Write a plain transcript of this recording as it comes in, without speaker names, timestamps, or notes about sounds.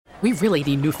We really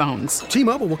need new phones.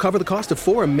 T-Mobile will cover the cost of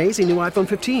 4 amazing new iPhone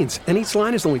 15s, and each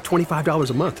line is only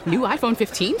 $25 a month. New iPhone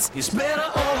 15s? It's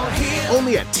better over here.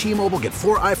 Only at T-Mobile, get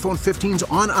 4 iPhone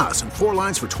 15s on us and 4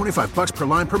 lines for $25 per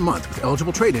line per month with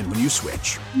eligible trade-in when you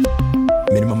switch.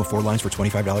 Minimum of 4 lines for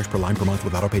 $25 per line per month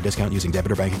with autopay discount using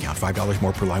debit or bank account. $5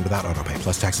 more per line without autopay,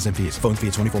 plus taxes and fees. Phone fee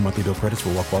at 24 monthly bill credits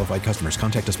for well-qualified customers.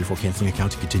 Contact us before canceling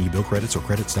account to continue bill credits or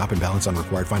credit stop and balance on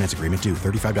required finance agreement due.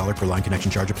 $35 per line connection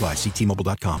charge applies. See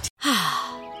T-Mobile.com.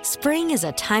 Spring is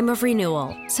a time of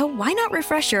renewal, so why not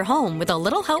refresh your home with a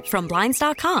little help from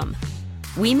Blinds.com?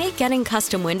 We make getting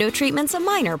custom window treatments a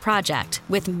minor project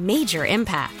with major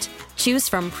impact. Choose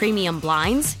from premium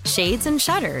blinds, shades, and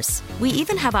shutters. We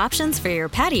even have options for your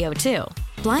patio, too.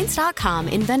 Blinds.com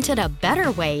invented a better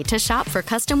way to shop for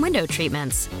custom window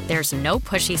treatments. There's no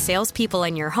pushy salespeople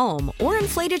in your home or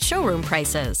inflated showroom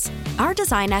prices. Our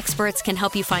design experts can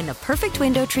help you find the perfect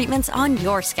window treatments on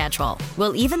your schedule.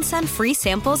 We'll even send free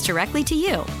samples directly to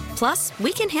you. Plus,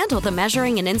 we can handle the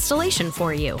measuring and installation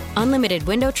for you. Unlimited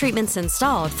window treatments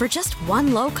installed for just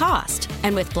one low cost.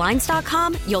 And with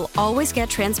Blinds.com, you'll always get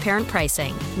transparent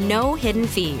pricing. No hidden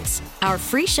fees. Our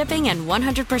free shipping and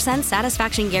 100%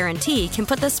 satisfaction guarantee can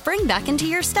put the spring back into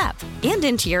your step and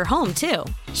into your home, too.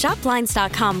 Shop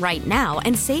Blinds.com right now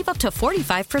and save up to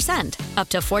 45%. Up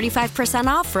to 45%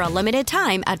 off for a limited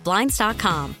time at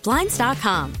Blinds.com.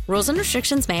 Blinds.com. Rules and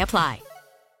restrictions may apply.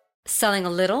 Selling a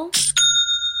little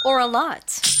or a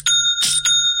lot?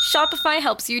 Shopify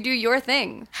helps you do your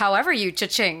thing, however you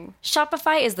cha-ching.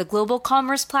 Shopify is the global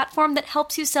commerce platform that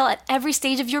helps you sell at every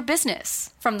stage of your business.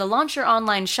 From the launch your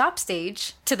online shop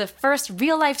stage, to the first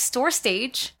real-life store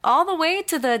stage, all the way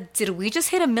to the did we just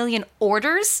hit 1 million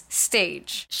orders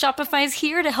stage. Shopify is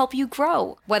here to help you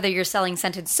grow. Whether you're selling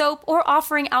scented soap or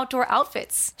offering outdoor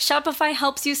outfits, Shopify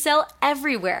helps you sell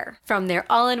everywhere. From their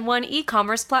all-in-one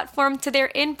e-commerce platform to their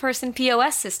in-person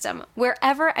POS system,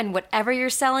 wherever and whatever you're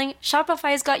selling,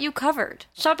 Shopify's got you covered.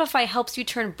 Shopify helps you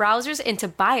turn browsers into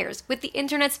buyers with the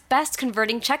internet's best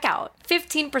converting checkout.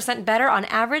 15% better on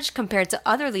average compared to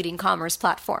other leading commerce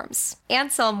platforms.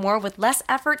 And sell more with less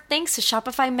effort thanks to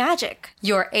Shopify Magic,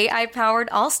 your AI-powered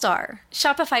all-star.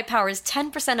 Shopify powers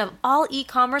 10% of all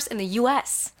e-commerce in the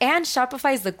US. And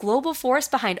Shopify is the global force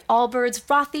behind Allbirds,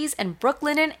 Rothy's, and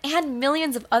Brooklinen, and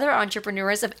millions of other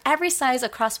entrepreneurs of every size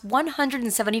across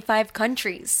 175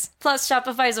 countries. Plus,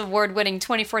 Shopify's award-winning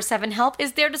 24/7 help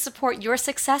is there to support your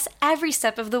success every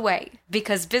step of the way.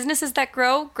 Because businesses that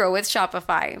grow, grow with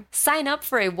Shopify. Sign up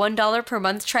for a $1 per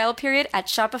month trial period at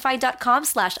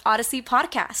shopify.com/Odyssey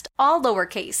Podcast, all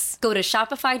lowercase. Go to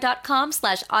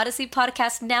shopify.com/Odyssey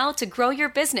Podcast now to grow your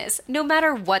business, no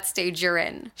matter what stage you're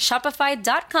in.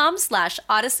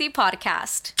 Shopify.com/Odyssey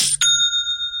Podcast.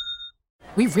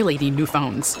 We really need new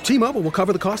phones. T-Mobile will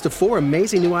cover the cost of 4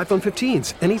 amazing new iPhone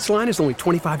 15s, and each line is only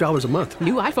 $25 a month.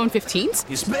 New iPhone 15s?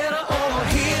 It's better over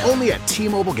here. Only at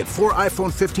T-Mobile, get 4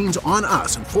 iPhone 15s on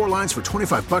us and 4 lines for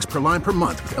 $25 per line per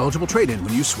month with eligible trade-in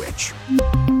when you switch.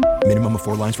 Minimum of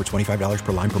 4 lines for $25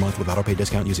 per line per month with autopay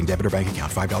discount using debit or bank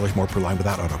account. $5 more per line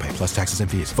without autopay, plus taxes and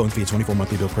fees. Phone fee at 24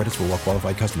 monthly bill credits for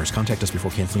well-qualified customers. Contact us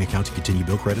before canceling account to continue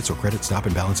bill credits or credit stop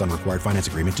and balance on required finance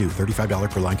agreement due.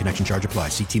 $35 per line connection charge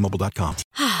applies. See T-Mobile.com.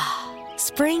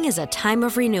 Spring is a time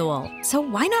of renewal, so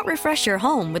why not refresh your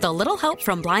home with a little help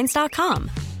from Blinds.com?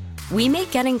 We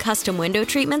make getting custom window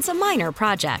treatments a minor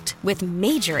project with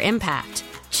major impact.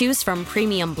 Choose from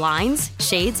premium blinds,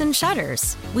 shades, and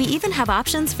shutters. We even have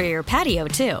options for your patio,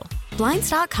 too.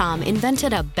 Blinds.com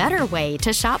invented a better way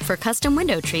to shop for custom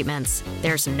window treatments.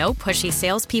 There's no pushy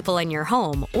salespeople in your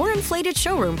home or inflated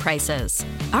showroom prices.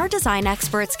 Our design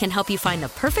experts can help you find the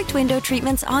perfect window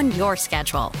treatments on your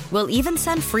schedule. We'll even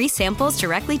send free samples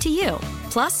directly to you.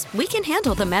 Plus, we can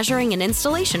handle the measuring and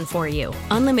installation for you.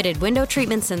 Unlimited window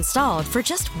treatments installed for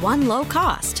just one low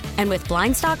cost. And with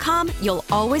Blinds.com, you'll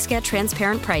always get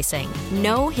transparent pricing.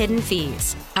 No hidden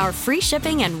fees. Our free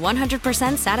shipping and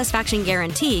 100% satisfaction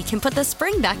guarantee can put the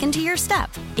spring back into your step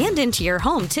and into your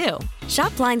home, too.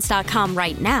 Shop Blinds.com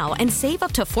right now and save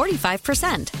up to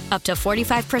 45%. Up to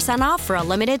 45% off for a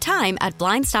limited time at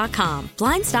Blinds.com.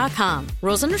 Blinds.com.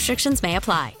 Rules and restrictions may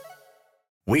apply.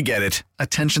 We get it.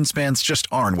 Attention spans just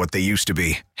aren't what they used to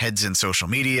be. Heads in social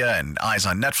media and eyes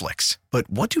on Netflix. But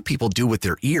what do people do with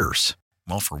their ears?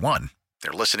 Well, for one,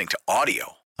 they're listening to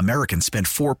audio. Americans spend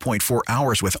 4.4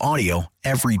 hours with audio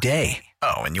every day.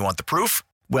 Oh, and you want the proof?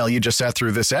 Well, you just sat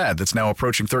through this ad that's now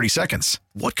approaching 30 seconds.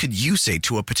 What could you say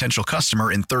to a potential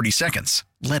customer in 30 seconds?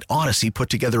 Let Odyssey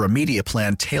put together a media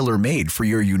plan tailor-made for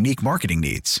your unique marketing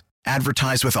needs.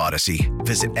 Advertise with Odyssey.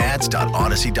 Visit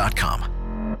ads.odyssey.com.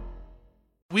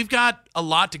 We've got a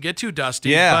lot to get to, Dusty.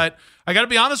 Yeah. But I got to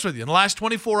be honest with you. In the last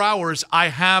 24 hours, I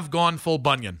have gone full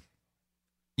Bunyan.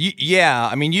 Yeah.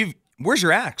 I mean, where's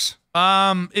your axe?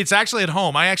 It's actually at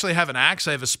home. I actually have an axe.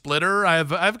 I have a splitter. I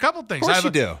have a couple things. Of course you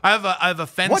do. I have a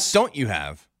fence. What don't you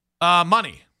have?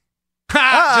 Money.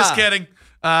 Just kidding.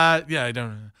 Yeah, I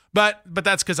don't. But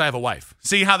that's because I have a wife.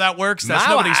 See how that works? That's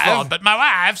nobody's fault, but my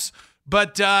wife's.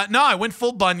 But no, I went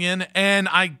full Bunyan, and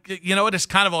it's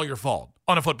kind of all your fault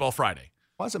on a Football Friday.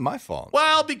 Why is it my fault?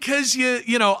 Well, because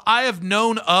I have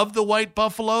known of the White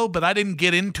Buffalo, but I didn't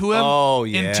get into him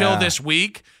until this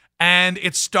week. And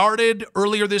it started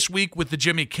earlier this week with the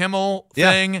Jimmy Kimmel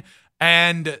thing.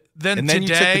 And then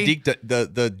today, you took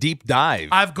the deep dive.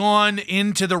 I've gone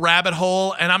into the rabbit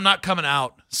hole, and I'm not coming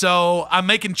out. So I'm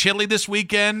making chili this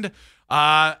weekend.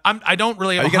 I don't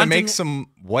really have Are you going to hunting... make some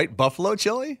White Buffalo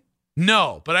chili?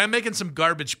 No, but I'm making some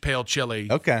garbage pail chili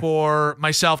for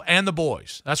myself and the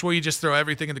boys. That's where you just throw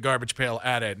everything in the garbage pail,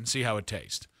 add it, and see how it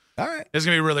tastes. All right. It's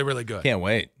going to be really, really good. Can't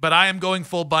wait. But I am going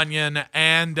full Bunyan,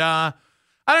 and I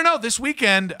don't know, this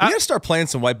weekend... We got to start playing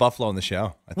some White Buffalo on the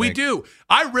show, I think. We do.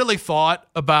 I really thought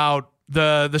about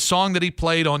the song that he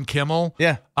played on Kimmel.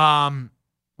 Yeah.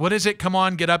 What is it? Come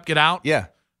on, get up, get out? Yeah.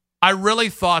 I really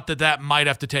thought that might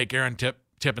have to take Aaron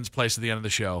Tippin's place at the end of the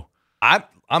show.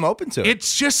 I'm open to it.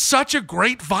 It's just such a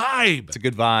great vibe. It's a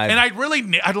good vibe. And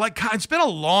it's been a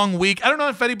long week. I don't know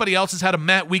if anybody else has had a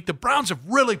Met week. The Browns have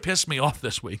really pissed me off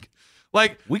this week.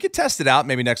 Like, we could test it out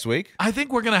maybe next week. I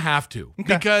think we're going to have to.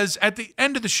 Okay. Because at the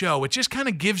end of the show, it just kind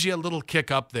of gives you a little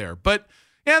kick up there. But,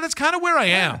 yeah, that's kind of where I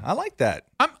am. I like that.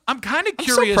 I'm kind of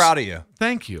curious. I'm so proud of you.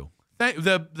 Thank you.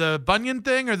 The Bunyan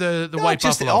thing or the White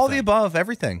Buffalo all thing? the above,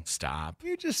 everything. Stop.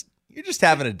 You're just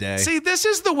having a day. See, this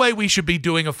is the way we should be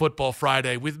doing a Football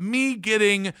Friday, with me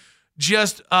getting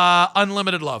just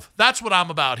unlimited love. That's what I'm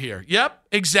about here. Yep,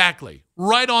 exactly.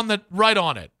 Right on it.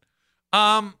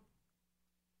 How's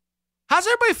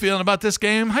everybody feeling about this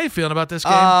game? How you feeling about this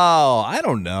game? Oh, I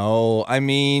don't know. I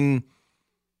mean,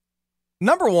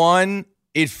 number one,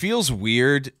 it feels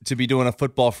weird to be doing a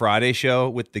Football Friday show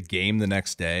with the game the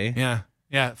next day.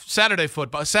 Yeah. Saturday NFL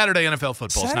football. Saturday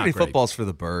football's for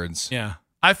the birds. Yeah.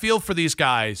 I feel for these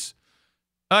guys.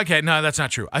 Okay, no, that's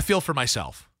not true. I feel for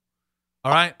myself.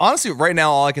 All right? Honestly, right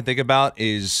now, all I can think about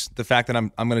is the fact that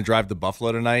I'm going to drive to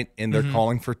Buffalo tonight, and they're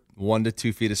calling for 1 to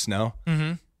 2 feet of snow.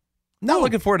 Mm-hmm. Not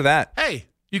looking forward to that. Hey,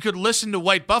 you could listen to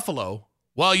White Buffalo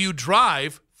while you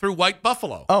drive through White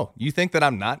Buffalo. Oh, you think that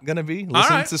I'm not going to be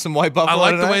listening to some White Buffalo I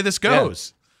like tonight? the way this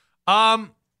goes. Yeah.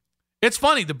 It's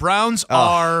funny. The Browns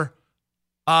are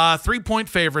 3-point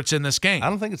favorites in this game. I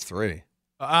don't think it's 3.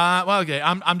 Well, okay.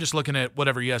 I'm just looking at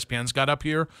whatever ESPN's got up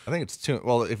here. I think it's 2.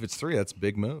 Well, if it's 3, that's a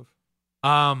big move.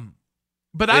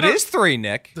 But it is 3,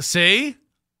 Nick. See?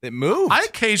 It moved. I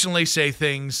occasionally say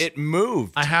things. It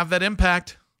moved. I have that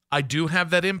impact. I do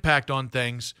have that impact on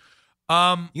things.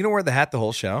 You don't wear the hat the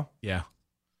whole show? Yeah.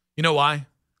 You know why?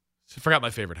 I forgot my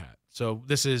favorite hat. So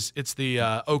it's the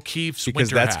O'Keefe's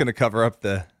because winter that's hat. going to cover up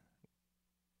the...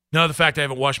 No, the fact I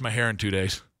haven't washed my hair in 2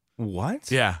 days. What?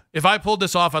 Yeah. If I pulled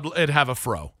this off, it'd have a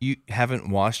fro. You haven't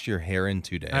washed your hair in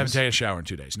 2 days? I haven't taken a shower in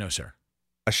 2 days. No, sir.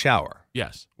 A shower?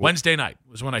 Yes. Wednesday night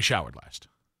was when I showered last.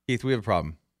 Keith, we have a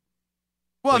problem.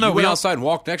 Well, no, you went outside and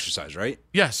walked and exercised, right?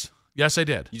 Yes. Yes, I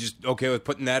did. You just okay with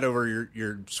putting that over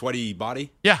your sweaty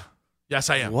body? Yeah. Yes,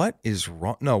 I am. What is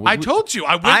wrong? No, I told you.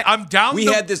 I'm down. We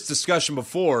had this discussion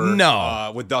before.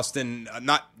 No. With Dustin.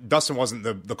 Dustin wasn't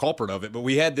the culprit of it, but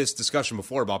we had this discussion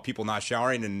before about people not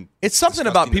showering, and it's something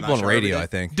about people on radio. I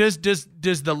think. Does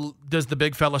the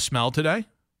big fella smell today?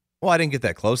 Well, I didn't get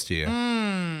that close to you.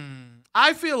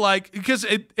 I feel like because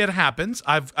it happens.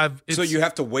 So you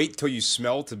have to wait till you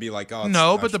smell to be like, oh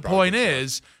no. But the point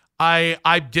is,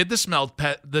 I did the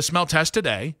smell test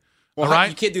today. Well, all right?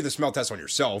 You can't do the smell test on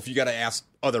yourself. You got to ask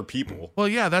other people. Well,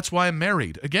 yeah, that's why I'm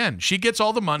married. Again, she gets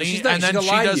all the money, and then she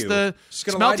does the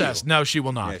smell test. No, she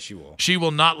will not. Yeah, she will. She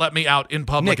will not let me out in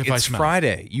public Nick, if I smell. It's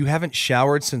Friday. You haven't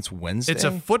showered since Wednesday? It's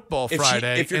a football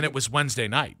Friday, and it was Wednesday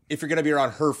night. If you're going to be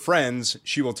around her friends,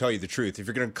 she will tell you the truth. If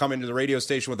you're going to come into the radio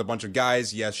station with a bunch of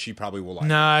guys, yes, she probably will lie.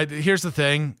 No, here's the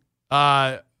thing.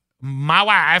 My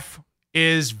wife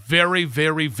is very,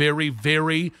 very, very,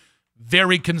 very,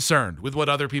 very concerned with what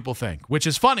other people think, which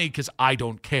is funny because I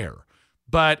don't care.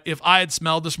 But if I had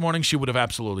smelled this morning, she would have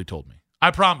absolutely told me. I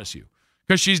promise you,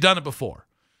 because she's done it before.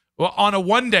 Well, on a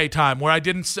one-day time where I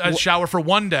didn't shower for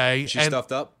 1 day. She's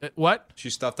stuffed up? What?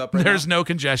 She's stuffed up right There's now? no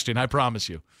congestion, I promise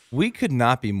you. We could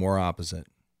not be more opposite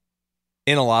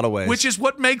in a lot of ways. Which is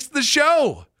what makes the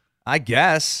show. I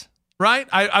guess. Right?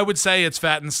 I would say it's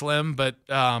fat and slim, but,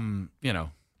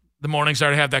 the mornings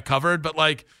already have that covered. But,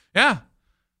 yeah.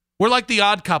 We're like the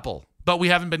Odd Couple, but we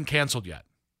haven't been canceled yet.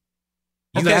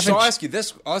 Okay, so I'll ask you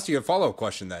this. I'll ask you a follow-up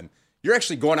question then. You're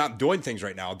actually going out and doing things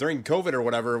right now. During COVID or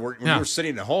whatever, when you were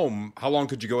sitting at home, how long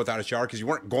could you go without a shower? Because you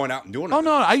weren't going out and doing it. Oh,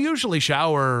 no, I usually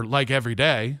shower like every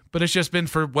day, but it's just been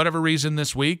for whatever reason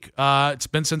this week. It's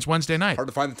been since Wednesday night. Hard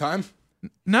to find the time?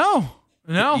 No.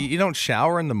 You don't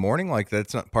shower in the morning? Like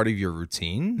that's not part of your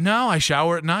routine? No, I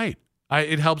shower at night.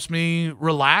 It helps me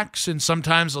relax, and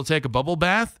sometimes I'll take a bubble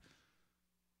bath.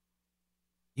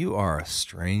 You are a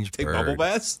strange bird. Take bubble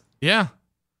baths? Yeah.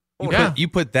 You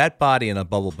put that body in a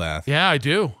bubble bath. Yeah, I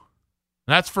do.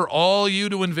 That's for all you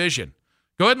to envision.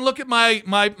 Go ahead and look at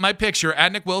my picture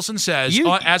at Nick Wilson Says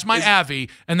as my Avi,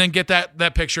 and then get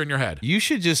that picture in your head. You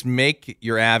should just make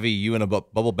your Avi you in a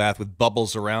bubble bath with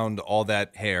bubbles around all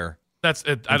that hair. That's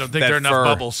it. I don't think there are enough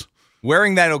bubbles.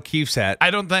 Wearing that O'Keefe's hat.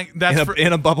 I don't think that's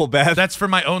in a bubble bath. That's for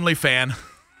my only fan.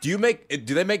 Do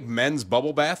they make men's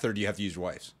bubble bath, or do you have to use your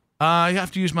wife's? You have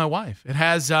to use my wife. It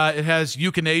has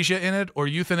euthanasia in it, or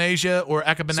euthanasia, or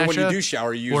echinacea. So when you do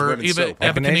shower, you use women's soap.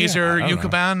 Ebenezer,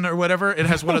 Eucaban, or whatever. It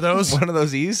has one of those. One of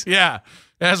those E's? Yeah.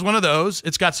 It has one of those.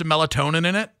 It's got some melatonin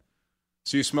in it.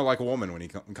 So you smell like a woman when you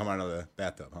come out of the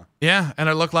bathtub, huh? Yeah, and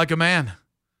I look like a man.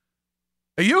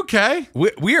 Are you okay?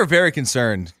 We are very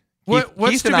concerned. What's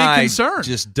Keith to be and concerned?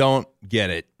 Just don't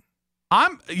get it.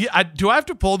 Do I have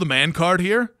to pull the man card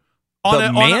here?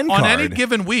 On any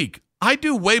given week, I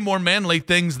do way more manly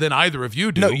things than either of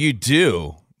you do. No, you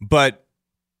do, but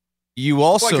you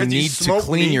also need to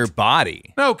clean your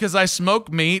body. No, because I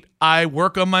smoke meat. I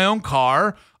work on my own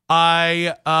car.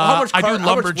 I do lumberjack.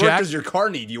 How much work does your car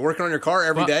need? You working on your car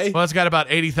every day? Well, it's got about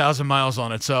 80,000 miles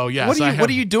on it, so yes. What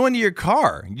are you doing to your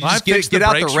car? You just get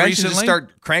out the wrench and just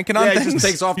start cranking on things? He just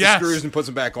takes off the screws and puts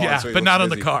them back on. Yeah, so but not on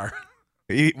the car.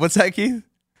 What's that, Keith?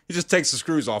 He just takes the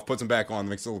screws off, puts them back on,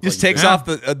 makes it look just takes off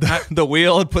the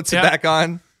wheel and puts it back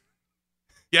on.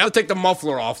 Yeah, take the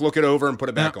muffler off, look it over, and put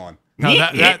it back on. No,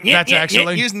 that's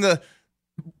actually using the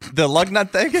lug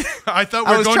nut thing. I thought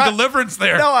we were going deliverance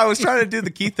there. No, I was trying to do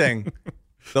the key thing,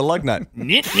 the lug nut.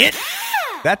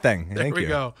 That thing. There we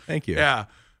go. Thank you. Yeah,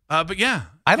 but yeah,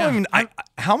 I don't even.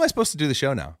 How am I supposed to do the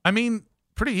show now? I mean,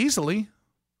 pretty easily.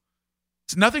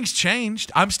 Nothing's changed.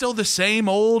 I'm still the same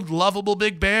old lovable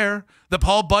big bear, the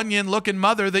Paul Bunyan looking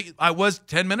mother that I was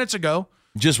 10 minutes ago.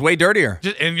 Just way dirtier.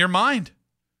 Just in your mind.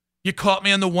 You caught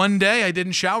me on the one day I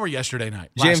didn't shower yesterday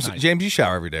night. James, you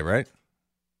shower every day, right?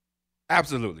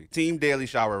 Absolutely. Team Daily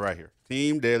Shower right here.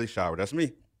 Team Daily Shower. That's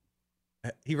me.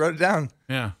 He wrote it down.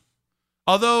 Yeah.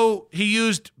 Although he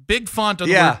used big font on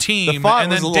the word team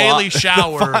and then The daily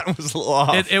shower. font was a little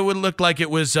off. It would look like it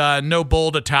was no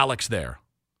bold italics there.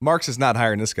 Marks is not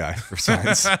hiring this guy for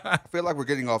signs. I feel like we're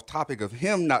getting off topic of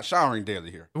him not showering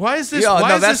daily here. Why is this?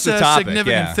 This a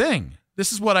significant thing?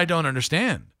 This is what I don't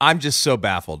understand. I'm just so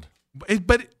baffled.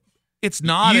 But it's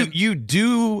not. You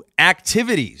do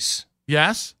activities.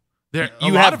 Yes,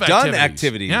 you have done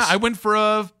activities. Yeah, I went for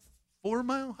a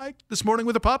 4-mile hike this morning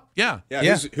with a pup. Yeah.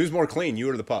 Who's more clean, you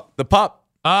or the pup? The pup.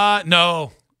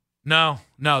 No.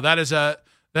 That is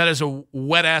a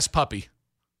wet ass puppy.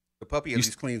 The puppy at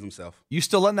least cleans himself. You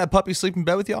still letting that puppy sleep in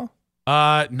bed with y'all?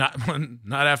 Not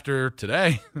after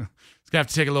today. He's gonna have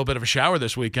to take a little bit of a shower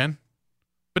this weekend,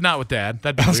 but not with Dad.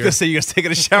 That'd be I was weird. gonna say you guys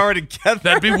taking a shower together.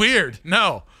 That'd be weird.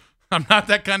 No, I'm not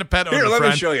that kind of pet owner. Here, let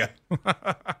friend. me show you.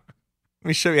 Let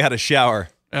me show you how to shower.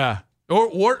 Yeah.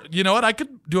 Or you know what? I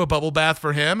could do a bubble bath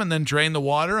for him and then drain the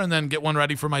water and then get one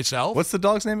ready for myself. What's the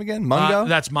dog's name again? Mungo?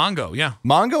 That's Mongo, yeah.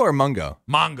 Mongo or Mungo?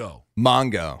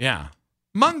 Mongo. Yeah.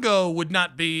 Mungo would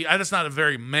not be, that's not a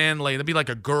very manly, that'd be like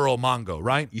a girl Mongo,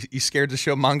 right? You scared to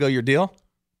show Mongo your deal?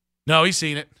 No, he's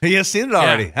seen it. He has seen it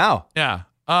already. Yeah. How? Yeah.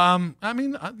 I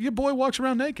mean, your boy walks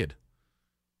around naked.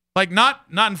 Like not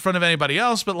in front of anybody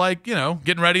else, but like,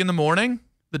 getting ready in the morning,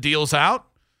 the deal's out.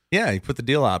 Yeah, you put the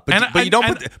deal out.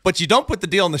 But you don't put the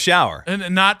deal in the shower.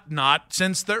 And not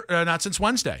since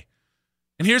Wednesday.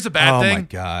 And here's the bad thing. Oh my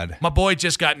God. My boy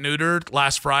just got neutered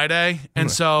last Friday,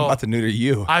 and so I'm about to neuter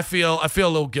you. I feel a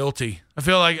little guilty. I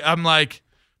feel like I'm like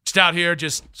just out here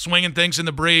just swinging things in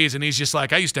the breeze, and he's just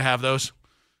like, I used to have those,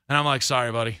 and I'm like,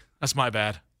 sorry, buddy, that's my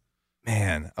bad.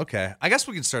 Man, okay, I guess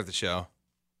we can start the show.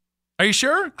 Are you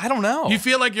sure? I don't know. You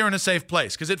feel like you're in a safe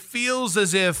place because it feels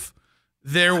as if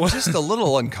there was just a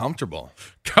little uncomfortable.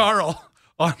 Carl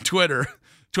on Twitter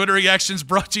reactions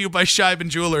brought to you by Scheib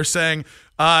and Jeweler saying,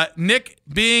 Nick,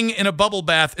 being in a bubble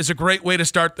bath is a great way to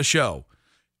start the show.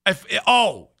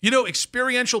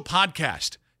 Experiential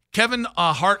podcast. Kevin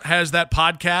Hart has that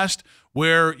podcast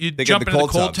where you jump into the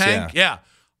cold tank. Yeah.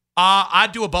 I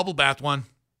do a bubble bath one,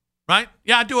 right?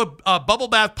 Yeah, I do a bubble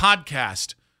bath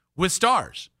podcast with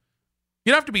stars.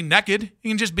 You don't have to be naked.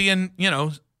 You can just be in,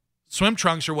 swim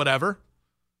trunks or whatever.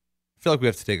 I feel like we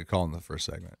have to take a call in the first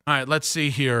segment. All right, let's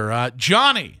see here.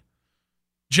 Johnny.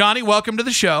 Johnny, welcome to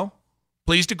the show.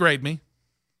 Please degrade me.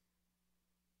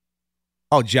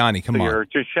 Oh, Johnny, come on.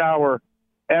 To shower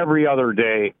every other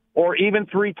day or even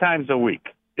 3 times a week.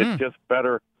 It's just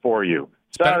better for you.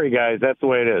 Sorry, guys. That's the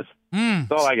way it is.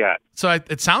 That's all I got. So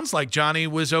it sounds like Johnny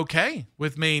was okay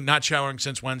with me not showering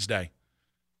since Wednesday.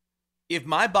 If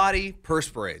my body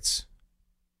perspirates,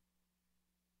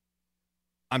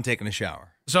 I'm taking a shower.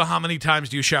 So how many times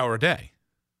do you shower a day?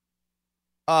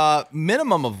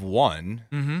 Minimum of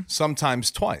 1,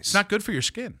 sometimes twice. It's not good for your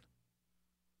skin.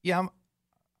 Yeah,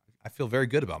 I feel very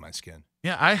good about my skin.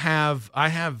 Yeah, I have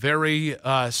very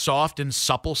soft and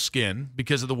supple skin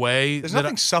because of the way. There's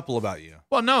nothing supple about you.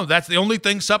 Well, no, that's the only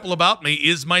thing supple about me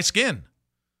is my skin.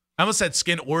 I almost said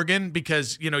skin organ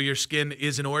because, your skin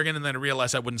is an organ, and then I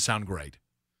realized that wouldn't sound great.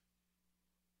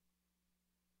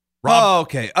 Rob? Oh,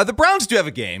 okay. The Browns do have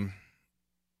a game.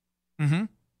 Mm-hmm.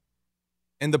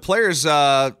 And the players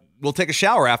will take a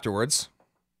shower afterwards.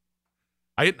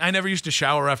 I never used to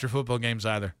shower after football games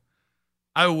either.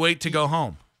 I would wait to go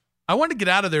home. I wanted to get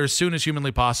out of there as soon as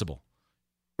humanly possible.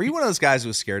 Were you one of those guys who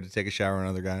was scared to take a shower on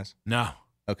other guys? No.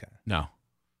 Okay. No.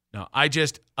 I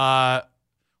just,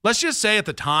 let's just say at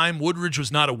the time, Woodridge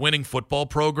was not a winning football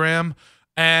program,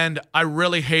 and I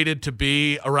really hated to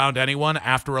be around anyone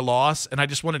after a loss, and I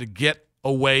just wanted to get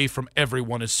away from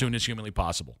everyone as soon as humanly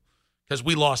possible because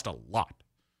we lost a lot.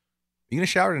 You going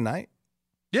to shower tonight?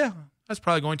 Yeah, that's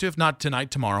probably going to. If not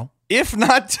tonight, tomorrow. If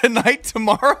not tonight,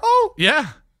 tomorrow? Yeah.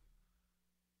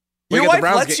 Your wife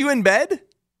lets you in bed?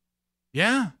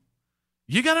 Yeah.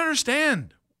 You got to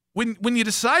understand, when you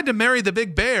decide to marry the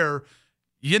big bear,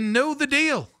 you know the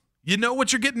deal. You know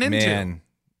what you're getting into. Man,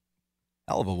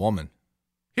 hell of a woman.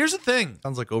 Here's the thing.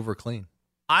 Sounds like over clean.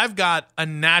 I've got a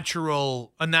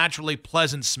naturally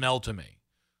pleasant smell to me.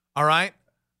 All right?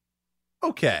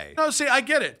 Okay. No, see, I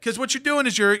get it. Because what you're doing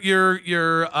is you're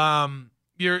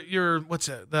what's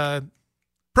it? The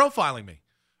profiling me.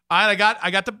 I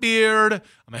got the beard.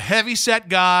 I'm a heavy set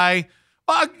guy.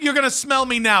 You're gonna smell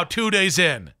me now 2 days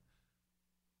in.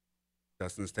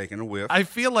 Dustin's taking a whiff. I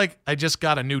feel like I just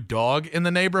got a new dog in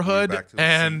the neighborhood,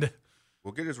 and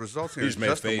we'll get his results here in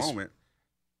just a moment.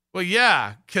 Well,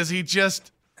 yeah, because he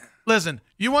just listen.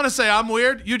 You want to say I'm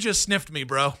weird? You just sniffed me,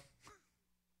 bro.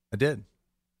 I did.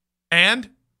 And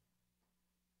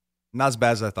not as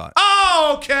bad as I thought.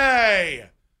 Okay.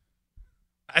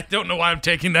 I don't know why I'm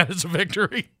taking that as a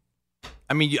victory.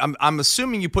 I mean, I'm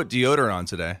assuming you put deodorant on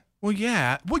today. Well,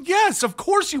 yeah. Well, yes, of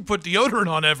course you put deodorant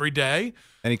on every day.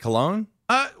 Any cologne?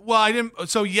 Well, I didn't.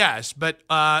 So yes, but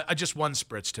I just 1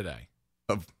 spritz today.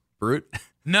 Of Brute?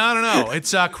 No.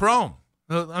 It's Chrome.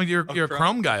 You're a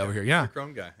Chrome guy over here. Yeah,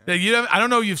 Chrome guy. Yeah. I don't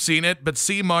know if you've seen it, but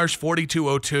C Marsh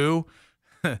 4202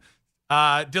 did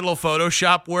a little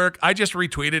Photoshop work. I just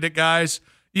retweeted it, guys.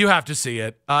 You have to see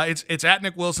it. It's at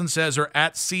Nick Wilson Says or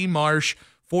at C Marsh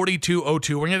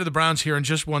 4202. We're going to get to the Browns here in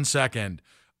just 1 second.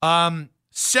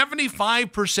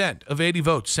 75% of 80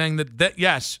 votes saying that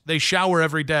yes, they shower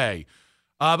every day.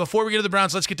 Before we get to the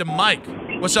Browns, let's get to Mike.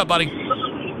 What's up, buddy?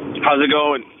 How's it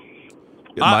going?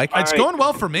 Good, Mike. It's going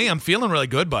well for me. I'm feeling really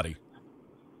good, buddy.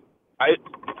 I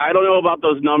don't know about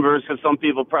those numbers because some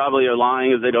people probably are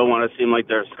lying as they don't want to seem like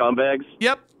they're scumbags.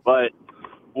 Yep. But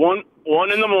one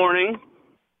in the morning,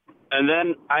 and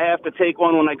then I have to take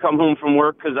one when I come home from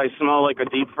work because I smell like a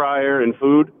deep fryer and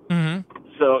food. Mm-hmm.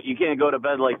 So you can't go to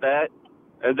bed like that.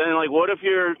 And then, like, what if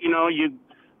you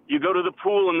go to the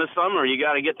pool in the summer? You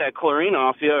got to get that chlorine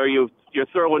off you, or you're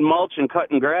throwing mulch and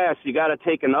cutting grass. You got to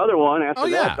take another one after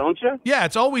that, don't you? Yeah,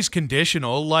 it's always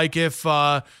conditional. Like if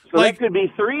so that could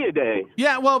be 3 a day.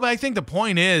 Yeah, well, but I think the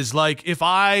point is if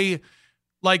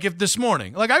this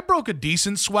morning, I broke a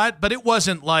decent sweat, but it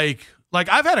wasn't like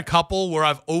I've had a couple where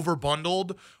I've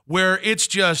overbundled where it's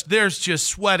just there's just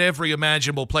sweat every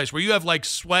imaginable place where you have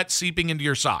sweat seeping into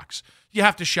your socks. You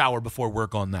have to shower before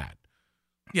work on that.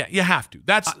 Yeah, you have to.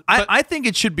 I think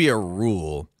it should be a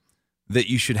rule that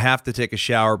you should have to take a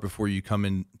shower before you come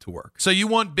into work. So you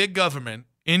want big government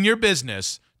in your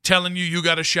business telling you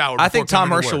got to shower before I think Tom coming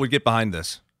to Herschel work. would get behind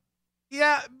this.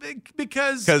 Yeah,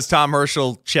 because Tom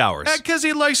Herschel showers. Because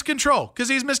he likes control. Because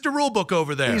he's Mr. Rulebook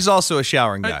over there. He's also a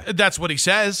showering guy. That's what he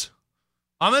says.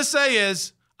 I'm going to say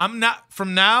is, I'm not,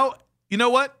 from now, you know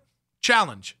what?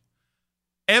 Challenge.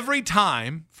 Every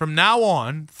time from now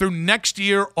on through next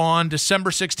year on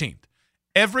December 16th,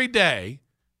 every day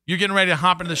you're getting ready to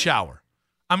hop into the shower,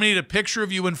 I'm going to need a picture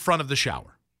of you in front of the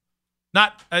shower.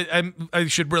 I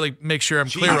should really make sure I'm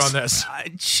clear on this.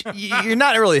 You're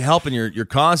not really helping your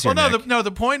cause here. Well,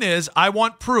 the point is, I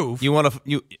want proof. You're going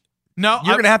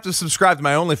to have to subscribe to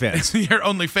my OnlyFans. Your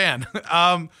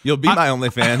OnlyFan. You'll be my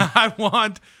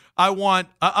OnlyFan. I want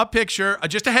a picture,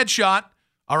 just a headshot.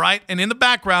 All right, and in the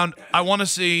background, I want to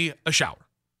see a shower.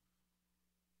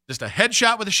 Just a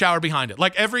headshot with a shower behind it.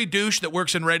 Like every douche that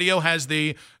works in radio has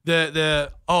the I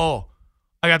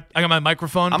got my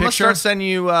microphone I'm picture. going to start sending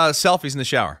you selfies in the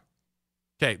shower.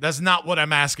 Okay, that's not what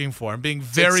I'm asking for. I'm being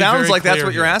very, It sounds very like that's clear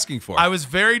what you're here. asking for. I was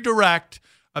very direct.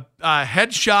 A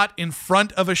headshot in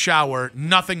front of a shower,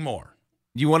 nothing more.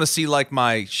 You want to see like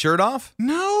my shirt off?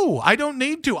 No, I don't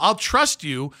need to. I'll trust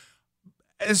you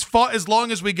as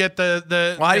long as we get the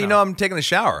Well, how do you know I'm taking a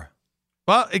shower?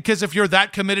 Well, because if you're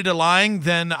that committed to lying,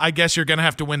 then I guess you're going to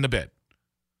have to win the bid.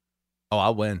 Oh,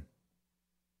 I'll win.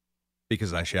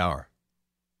 Because I shower.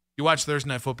 You watched Thursday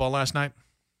Night Football last night?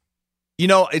 You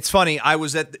know, it's funny. I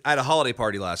was at a holiday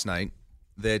party last night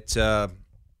that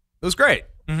it was great.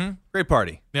 Mm-hmm. Great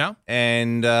party. Yeah.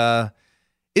 And by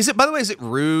the way, is it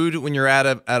rude when you're at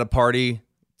a party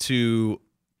to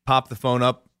pop the phone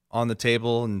up on the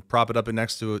table and prop it up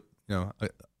next to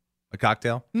a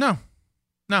cocktail? No.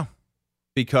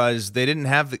 Because they didn't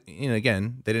have they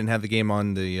didn't have the game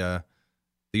on the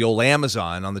old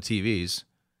Amazon on the TVs.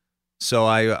 So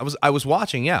I was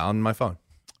watching, on my phone.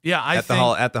 Yeah, at the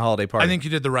holiday party. I think you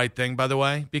did the right thing, by the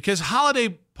way, because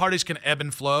holiday parties can ebb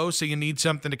and flow, so you need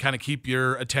something to kind of keep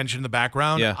your attention in the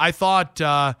background. Yeah. I thought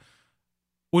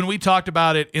when we talked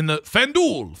about it in the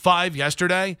FanDuel 5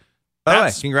 yesterday. By the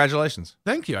way, congratulations.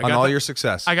 Thank you. On all your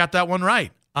success. I got that one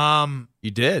right.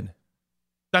 You did.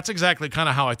 That's exactly kind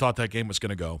of how I thought that game was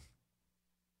going to go.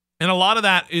 And a lot of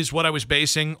that is what I was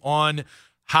basing on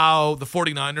how the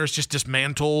 49ers just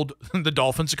dismantled the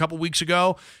Dolphins a couple weeks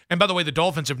ago. And by the way, the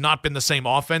Dolphins have not been the same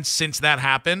offense since that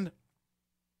happened.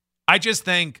 I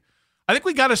think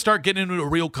we got to start getting into a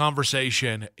real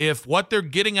conversation if what they're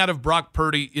getting out of Brock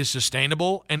Purdy is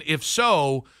sustainable. And if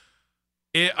so,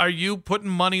 are you putting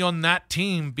money on that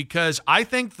team? Because I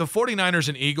think the 49ers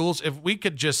and Eagles, if we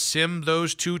could just sim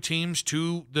those two teams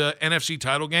to the NFC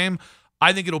title game,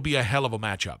 I think it'll be a hell of a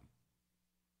matchup.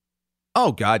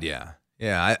 Oh, God, yeah.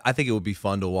 Yeah, I think it would be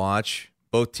fun to watch.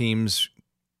 Both teams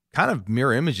kind of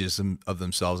mirror images of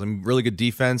themselves. I mean, really good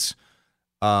defense.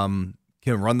 Can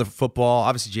run the football.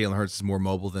 Obviously, Jalen Hurts is more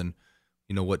mobile than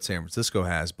what San Francisco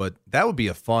has, but that would be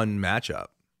a fun matchup.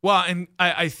 Well, and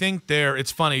I think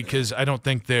it's funny because I don't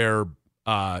think they're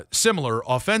similar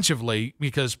offensively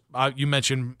because you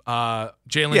mentioned Jalen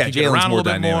can get around a little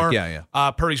bit more.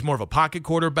 Yeah. Purdy's more of a pocket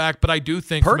quarterback, but I do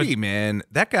think Purdy, man,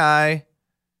 that guy.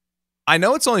 I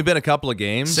know it's only been a couple of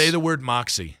games. Say the word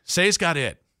moxie. Say he's got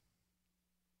it.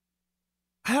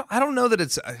 I don't know that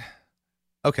it's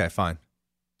okay. Fine,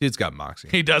 dude's got moxie.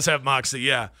 He does have moxie.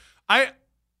 Yeah.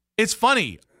 It's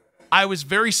funny. I was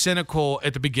very cynical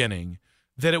at the beginning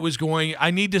that it was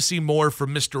I need to see more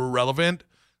from Mr. Irrelevant,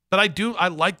 but I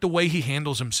like the way he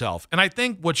handles himself. And I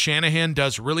think what Shanahan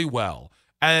does really well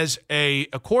as a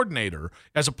coordinator,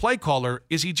 as a play caller,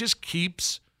 is he just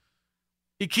keeps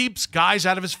guys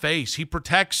out of his face. He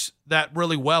protects that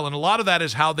really well. And a lot of that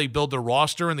is how they build their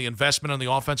roster and the investment on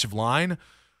the offensive line.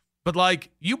 But like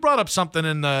you brought up something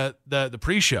in the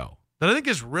pre-show that I think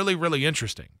is really, really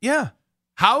interesting. Yeah.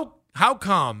 How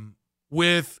come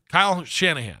with Kyle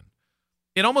Shanahan,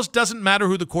 it almost doesn't matter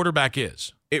who the quarterback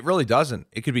is? It really doesn't.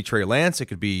 It could be Trey Lance. It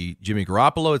could be Jimmy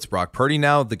Garoppolo. It's Brock Purdy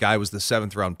now. The guy was the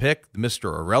 7th-round pick,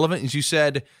 Mr. Irrelevant, as you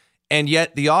said. And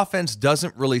yet the offense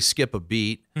doesn't really skip a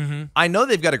beat. Mm-hmm. I know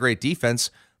they've got a great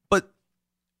defense, but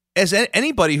as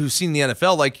anybody who's seen the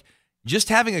NFL, like just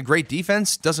having a great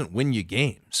defense doesn't win you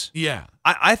games. Yeah.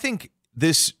 I think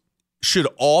this should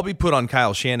all be put on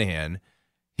Kyle Shanahan.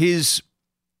 His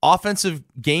offensive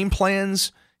game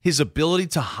plans, his ability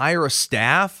to hire a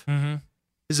staff,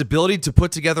 his ability to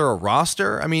put together a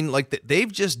roster. I mean, like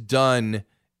they've just done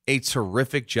a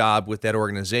terrific job with that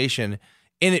organization.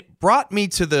 And it brought me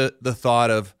to the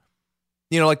thought of,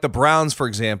 like the Browns, for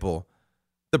example.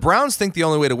 The Browns think the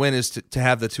only way to win is to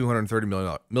have the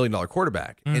 $230 million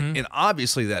quarterback. Mm-hmm. And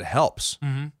obviously that helps.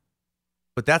 Mm-hmm.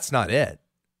 But that's not it.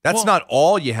 That's not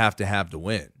all you have to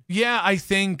win. Yeah, I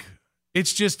think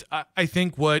it's just, I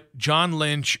think what John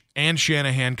Lynch and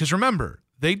Shanahan, because remember,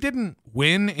 they didn't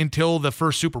win until the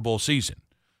first Super Bowl season.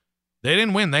 They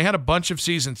didn't win. They had a bunch of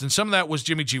seasons, and some of that was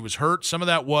Jimmy G was hurt. Some of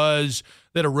that was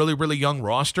they had a really, really young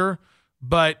roster.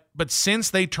 But since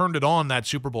they turned it on that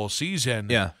Super Bowl season,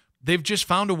 they've just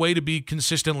found a way to be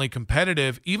consistently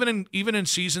competitive. Even in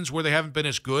seasons where they haven't been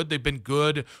as good, they've been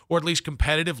good or at least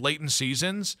competitive late in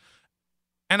seasons.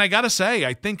 And I got to say,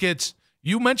 I think it's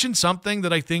You mentioned something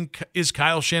that I think is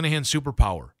Kyle Shanahan's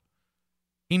superpower.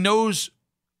 He knows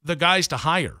the guys to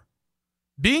hire.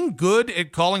 Being good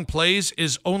at calling plays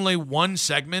is only one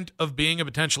segment of being a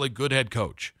potentially good head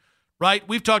coach, right?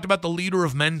 We've talked about the leader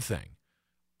of men thing.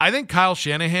 I think Kyle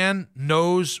Shanahan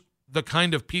knows the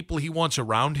kind of people he wants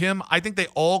around him. I think they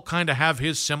all kind of have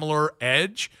his similar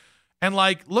edge. And,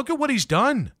 look at what he's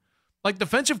done.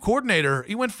 Defensive coordinator,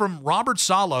 he went from Robert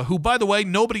Saleh, who, by the way,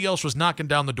 nobody else was knocking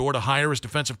down the door to hire as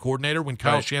defensive coordinator when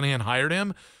Kyle Shanahan hired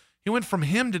him. He went from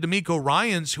him to DeMeco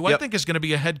Ryans, who I think is going to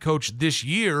be a head coach this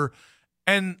year.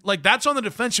 And, that's on the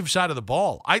defensive side of the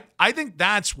ball. I think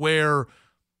that's where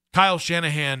Kyle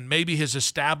Shanahan maybe has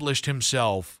established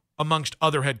himself amongst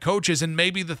other head coaches, and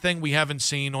maybe the thing we haven't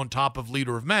seen on top of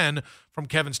leader of men from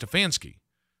Kevin Stefanski.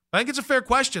 I think it's a fair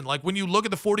question. When you look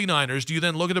at the 49ers, do you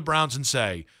then look at the Browns and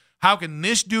say, how can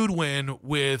this dude win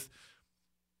with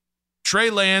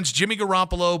Trey Lance, Jimmy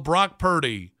Garoppolo, Brock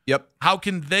Purdy? Yep. How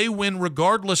can they win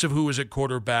regardless of who is at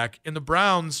quarterback? And the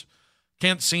Browns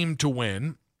can't seem to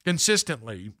win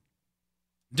consistently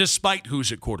despite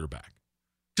who's at quarterback.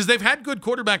 Because they've had good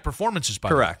quarterback performances, by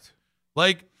the way. Correct.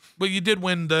 You did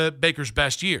win the Baker's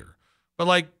best year.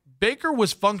 But, Baker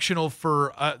was functional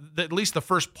for at least the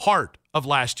first part of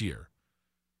last year.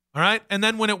 All right? And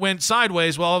then when it went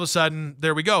sideways, well, all of a sudden,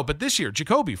 there we go. But this year,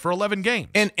 Jacoby for 11 games.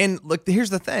 And look, here's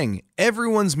the thing.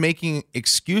 Everyone's making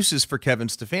excuses for Kevin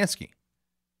Stefanski.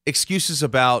 Excuses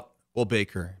about,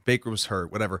 Baker was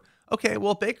hurt, whatever. Okay,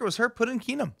 well, if Baker was hurt, put in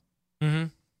Keenum. Mm-hmm.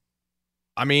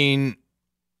 I mean,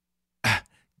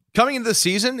 coming into the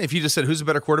season, if you just said, who's a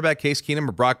better quarterback, Case Keenum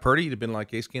or Brock Purdy, you'd have been like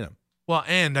Case Keenum. Well,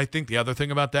 and I think the other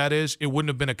thing about that is it wouldn't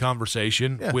have been a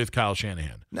conversation with Kyle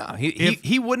Shanahan. No,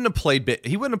 he wouldn't have played.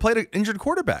 He wouldn't have played an injured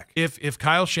quarterback. If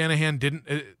Kyle Shanahan didn't,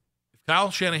 if Kyle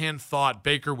Shanahan thought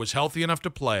Baker was healthy enough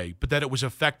to play, but that it was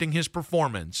affecting his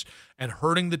performance and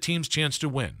hurting the team's chance to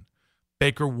win,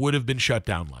 Baker would have been shut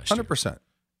down last year. 100%.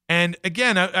 And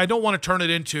again, I don't want to turn it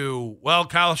into,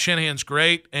 Kyle Shanahan's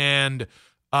great and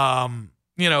Kevin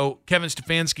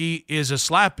Stefanski is a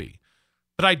slappy.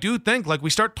 But I do think, we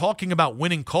start talking about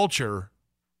winning culture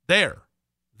And,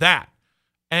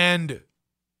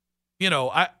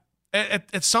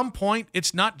 at some point,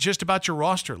 it's not just about your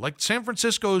roster. San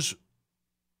Francisco's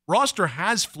roster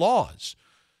has flaws.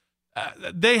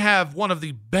 They have one of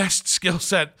the best skill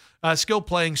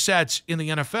playing sets in the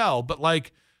NFL, but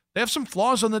they have some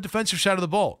flaws on the defensive side of the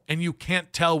ball, and you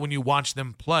can't tell when you watch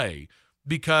them play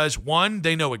because, one,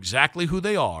 they know exactly who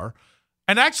they are.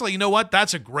 And actually, you know what?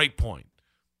 That's a great point.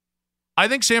 I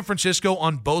think San Francisco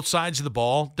on both sides of the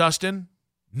ball, Dustin,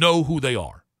 know who they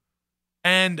are.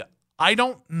 And I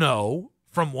don't know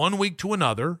from one week to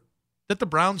another that the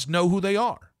Browns know who they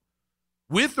are.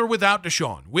 With or without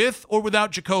Deshaun, with or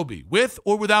without Jacoby, with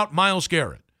or without Myles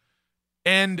Garrett.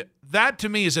 And that to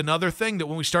me is another thing that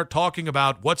when we start talking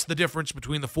about what's the difference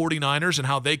between the 49ers and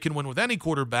how they can win with any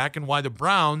quarterback and why the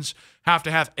Browns have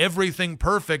to have everything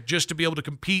perfect just to be able to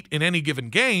compete in any given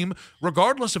game,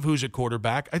 regardless of who's at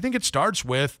quarterback, I think it starts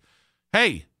with,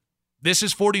 hey, this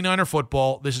is 49er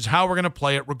football. This is how we're going to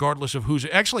play it regardless of who's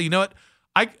 – actually, you know what?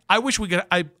 I wish we could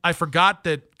 – I forgot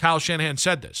that Kyle Shanahan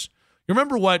said this. You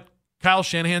remember what Kyle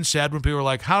Shanahan said when people were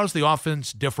like, how is the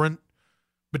offense different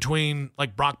between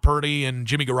Brock Purdy and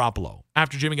Jimmy Garoppolo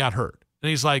after Jimmy got hurt? And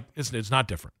he's like, it's not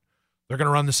different. They're going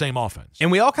to run the same offense.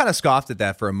 And we all kind of scoffed at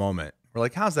that for a moment. We're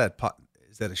like, how's that?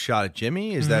 Is that a shot at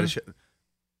Jimmy? Is that a shot?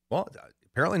 Well,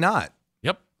 apparently not.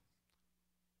 Yep.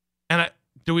 And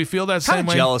do we feel that same way? Kind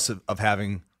of jealous of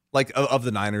having, of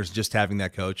the Niners just having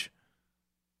that coach.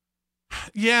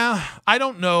 Yeah, I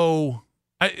don't know.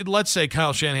 Let's say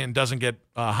Kyle Shanahan doesn't get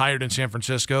hired in San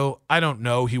Francisco. I don't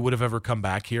know he would have ever come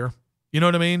back here. You know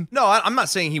what I mean? No, I'm not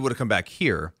saying he would have come back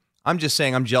here. I'm just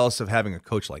saying I'm jealous of having a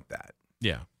coach like that.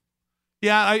 Yeah.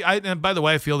 Yeah, and by the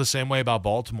way, I feel the same way about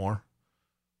Baltimore.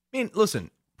 I mean,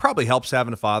 listen, probably helps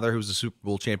having a father who's a Super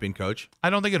Bowl champion coach. I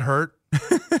don't think it hurt.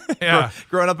 Yeah.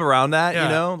 Growing up around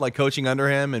that, coaching under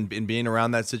him and being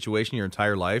around that situation your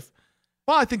entire life.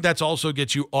 Well, I think that's also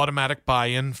gets you automatic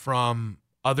buy-in from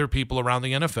other people around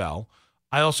the NFL.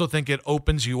 I also think it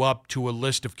opens you up to a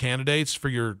list of candidates for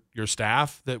your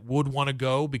staff that would want to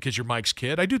go because you're Mike's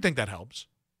kid. I do think that helps.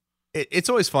 It's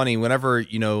always funny whenever,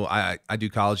 I do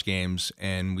college games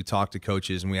and we talk to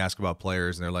coaches and we ask about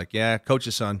players and they're like, yeah,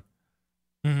 coach's son.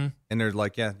 Mm-hmm. And they're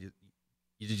like, yeah,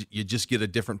 you just get a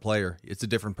different player. It's a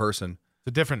different person. It's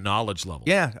a different knowledge level.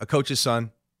 Yeah, a coach's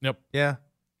son. Yep. Yeah.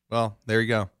 Well, there you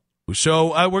go.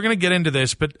 So we're going to get into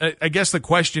this, but I guess the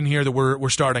question here that we're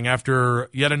starting after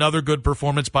yet another good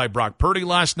performance by Brock Purdy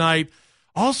last night.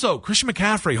 Also, Christian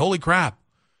McCaffrey, holy crap.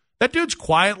 That dude's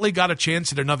quietly got a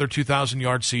chance at another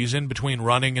 2,000-yard season between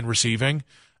running and receiving,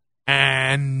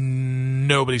 and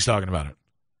nobody's talking about it.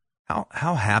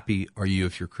 How happy are you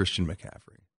if you're Christian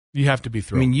McCaffrey? You have to be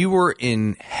thrilled. I mean, you were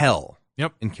in hell.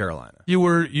 Yep. In Carolina. You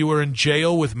were in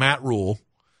jail with Matt Rule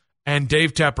and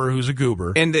Dave Tepper, who's a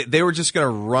goober. And they were just going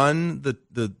to run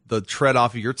the tread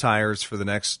off of your tires for the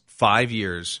next 5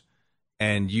 years,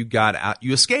 and you got out.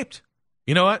 You escaped.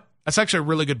 You know what? That's actually a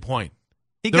really good point.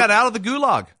 He got out of the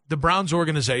gulag. The Browns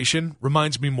organization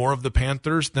reminds me more of the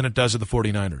Panthers than it does of the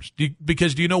 49ers.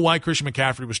 Because do you know why Christian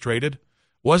McCaffrey was traded? It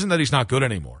wasn't that he's not good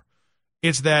anymore.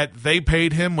 It's that they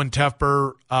paid him when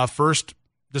Tepper first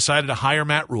decided to hire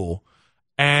Matt Rule,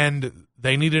 and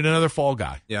they needed another fall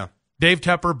guy. Yeah. Dave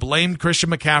Tepper blamed Christian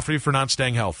McCaffrey for not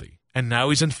staying healthy, and now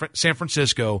he's in San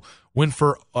Francisco, went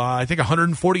for, I think,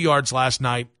 140 yards last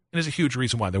night, and is a huge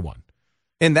reason why they won.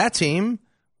 And that team,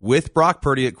 with Brock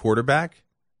Purdy at quarterback,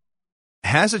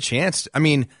 has a chance. I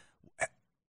mean,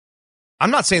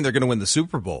 I'm not saying they're going to win the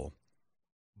Super Bowl,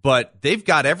 but they've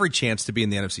got every chance to be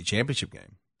in the NFC Championship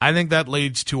game. I think that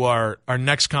leads to our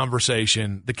next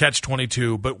conversation, the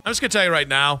Catch-22. But I'm just going to tell you right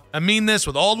now, I mean this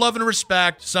with all love and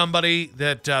respect, somebody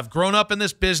that I've grown up in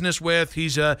this business with.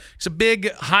 He's a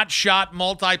big, hot-shot,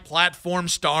 multi-platform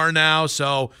star now,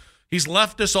 so he's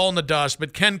left us all in the dust.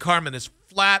 But Ken Carman is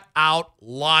flat out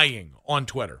lying on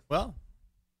Twitter. Well,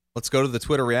 let's go to the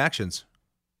Twitter reactions.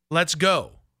 Let's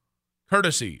go.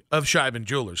 Courtesy of Scheiben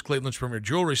Jewelers, Cleveland's premier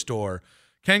jewelry store.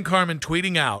 Ken Carman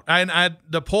tweeting out, and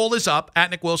the poll is up. At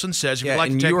Nick Wilson says, if you'd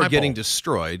like to take my poll. And you are getting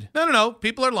destroyed. No.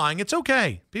 People are lying. It's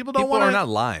okay. People are not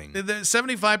lying.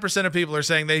 75% of people are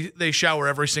saying they shower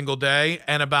every single day,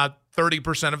 and about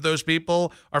 30% of those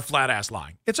people are flat-ass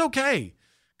lying. It's okay.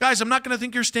 Guys, I'm not going to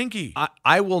think you're stinky.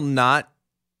 I will not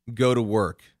go to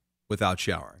work without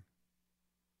showering.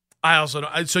 I also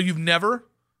don't. So you've never?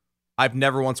 I've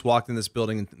never once walked in this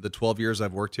building in the 12 years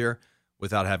I've worked here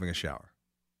without having a shower.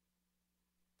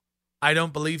 I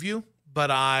don't believe you, but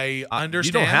I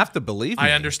understand. You don't have to believe me.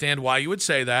 I understand why you would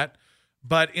say that.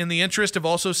 But in the interest of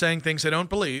also saying things I don't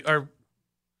believe, or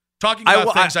talking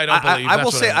about things I don't believe,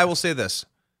 I will say this.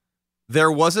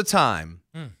 There was a time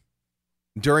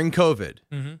during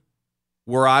COVID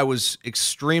where I was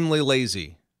extremely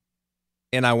lazy,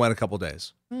 and I went a couple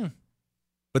days.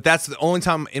 But that's the only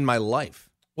time in my life.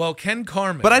 Well, Ken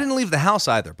Carman. But I didn't leave the house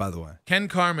either, by the way. Ken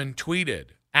Carman tweeted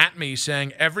at me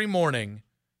saying every morning,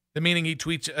 the meaning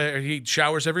he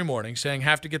showers every morning, saying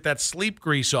have to get that sleep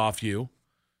grease off you.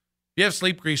 If you have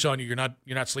sleep grease on you,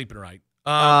 you're not sleeping right.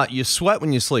 You sweat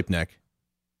when you sleep, Nick,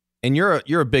 and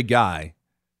you're a big guy.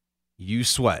 You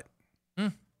sweat.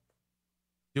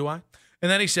 Do I? And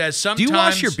then he says sometimes. Do you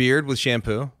wash your beard with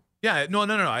shampoo? Yeah, no.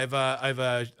 I have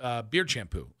a beard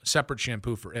shampoo, a separate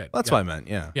shampoo for it. That's what I meant.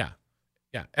 Yeah.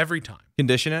 Every time.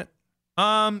 Condition it?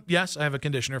 Yes, I have a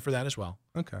conditioner for that as well.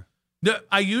 Okay.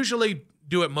 I usually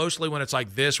do it mostly when it's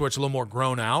like this, where it's a little more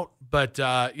grown out. But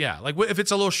like if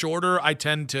it's a little shorter, I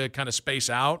tend to kind of space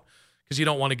out because you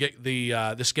don't want to get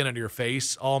the skin under your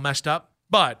face all messed up.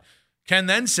 But Ken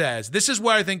then says, this is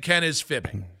where I think Ken is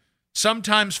fibbing.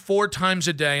 Sometimes 4 times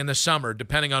a day in the summer,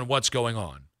 depending on what's going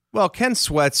on. Well, Ken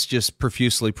sweats just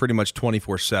profusely pretty much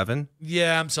 24/7.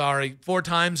 Yeah, I'm sorry. 4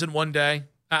 times in one day.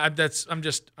 I'm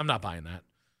not buying that.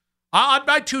 I'd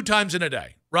buy 2 times in a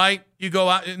day, right? You go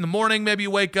out in the morning, maybe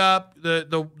you wake up,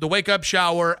 the wake up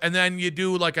shower, and then you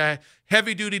do like a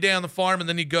heavy duty day on the farm, and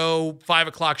then you go 5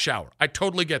 o'clock shower. I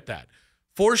totally get that.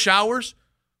 4 showers?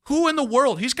 Who in the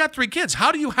world? He's got 3 kids.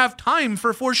 How do you have time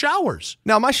for 4 showers?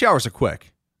 Now, my showers are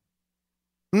quick.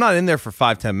 I'm not in there for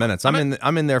 5-10 minutes.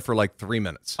 I'm in there for like 3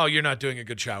 minutes. Oh, you're not doing a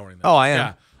good showering then. Oh, I am.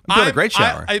 Yeah. I'm doing a great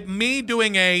shower. Me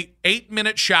doing a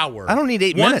 8-minute shower. I don't need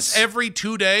 8 minutes. Once every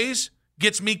 2 days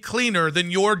gets me cleaner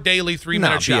than your daily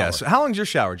 3-minute shower. BS. How long's your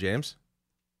shower, James?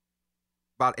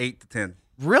 About 8 to 10.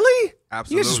 Really?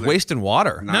 Absolutely. You're just wasting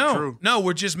water. Not true. No,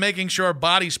 we're just making sure our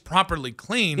body's properly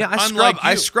clean. Yeah,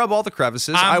 I scrub all the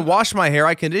crevices. I wash my hair.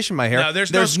 I condition my hair. No,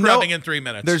 there's no scrubbing in 3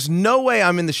 minutes. There's no way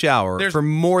I'm in the shower for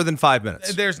more than 5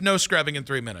 minutes. There's no scrubbing in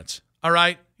 3 minutes. All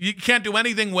right? You can't do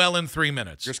anything well in 3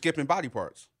 minutes. You're skipping body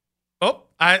parts. Oh,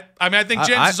 I think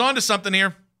James is onto something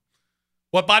here.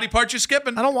 What body part you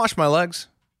skipping? I don't wash my legs.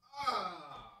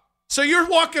 So you're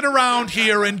walking around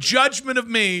here in judgment of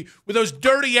me with those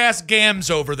dirty-ass gams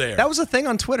over there. That was a thing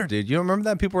on Twitter, dude. You don't remember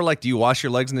that? People were like, do you wash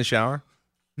your legs in the shower?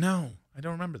 No, I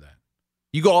don't remember that.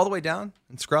 You go all the way down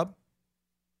and scrub?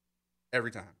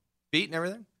 Every time. Feet and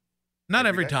everything? Not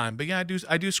every time, but yeah,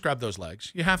 I do scrub those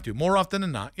legs. You have to, more often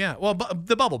than not. Yeah, well,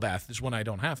 the bubble bath is when I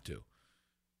don't have to.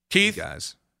 Keith,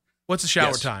 guys, what's the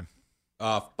shower time?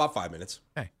 About 5 minutes.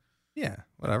 Okay. Yeah,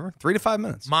 whatever. 3 to 5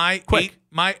 minutes. Quick.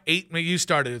 You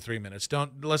started at 3 minutes.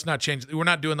 Let's not change. We're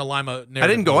not doing the Lima narrative. I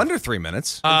didn't go under 3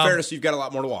 minutes. In fairness, you've got a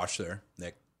lot more to watch there,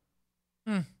 Nick.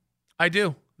 I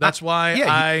do. That's why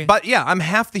I'm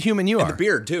half the human you and are. The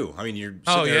beard too. I mean, you're.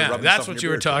 That's what you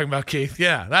were talking about, Keith.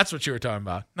 Yeah, that's what you were talking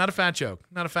about. Not a fat joke.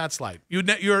 Not a fat slight.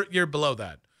 You're below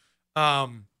that.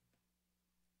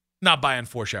 Not buying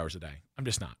 4 showers a day. I'm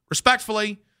just not.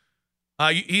 Respectfully,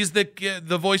 he's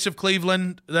the voice of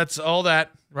Cleveland. That's all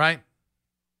that, right?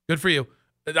 Good for you.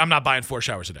 I'm not buying 4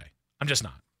 showers a day. I'm just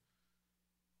not.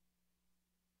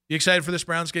 You excited for this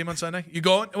Browns game on Sunday? You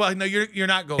going? Well, no, you're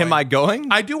not going. Am I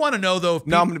going? I do want to know, though. If I'm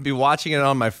going to be watching it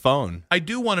on my phone. I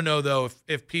do want to know, though,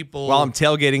 if people... While I'm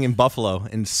tailgating in Buffalo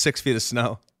in 6 feet of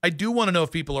snow. I do want to know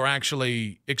if people are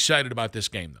actually excited about this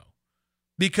game, though.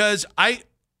 Because I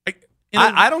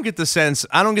don't get the sense.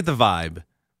 I don't get the vibe.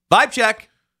 Vibe check.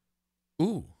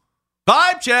 Ooh.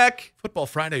 Vibe check. Football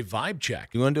Friday vibe check.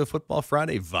 You want to do a Football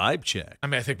Friday vibe check? I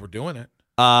mean, I think we're doing it.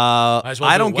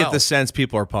 I don't get the sense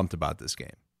people are pumped about this game.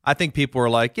 I think people are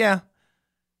like, yeah,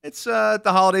 it's the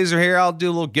holidays are here. I'll do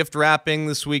a little gift wrapping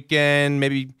this weekend.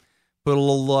 Maybe put a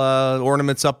little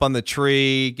ornaments up on the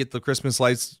tree. Get the Christmas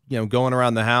lights, going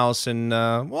around the house, and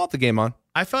we'll have the game on.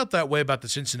 I felt that way about the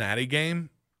Cincinnati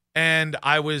game, and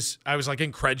I was like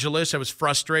incredulous. I was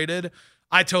frustrated.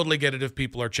 I totally get it if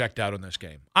people are checked out on this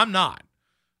game. I'm not.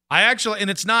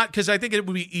 And it's not because I think it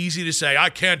would be easy to say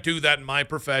I can't do that in my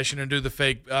profession and do the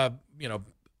fake,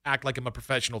 act like I'm a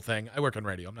professional thing. I work on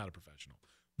radio. I'm not a professional.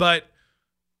 But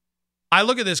I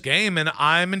look at this game and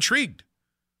I'm intrigued.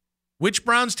 Which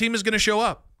Browns team is going to show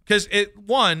up? Because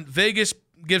Vegas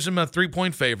gives them a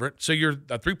 3-point favorite. So you're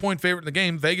a 3-point favorite in the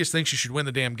game. Vegas thinks you should win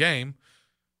the damn game.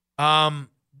 I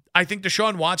think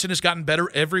Deshaun Watson has gotten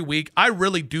better every week. I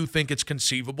really do think it's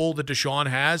conceivable that Deshaun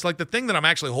has. Like the thing that I'm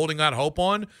actually holding out hope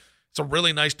on, it's a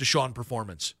really nice Deshaun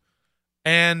performance.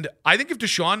 And I think if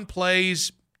Deshaun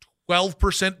plays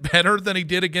 12% better than he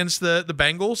did against the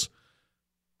Bengals,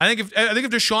 I think if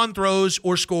Deshaun throws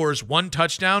or scores 1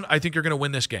 touchdown, I think you're going to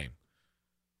win this game.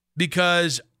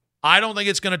 Because I don't think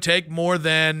it's going to take more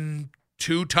than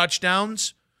 2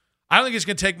 touchdowns. I don't think it's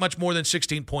going to take much more than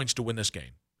 16 points to win this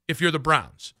game. If you're the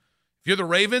Browns. If you're the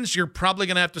Ravens, you're probably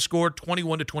going to have to score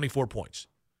 21 to 24 points.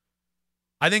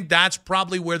 I think that's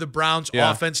probably where the Browns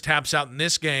offense taps out in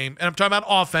this game. And I'm talking about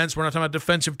offense. We're not talking about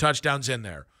defensive touchdowns in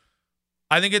there.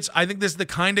 I think this is the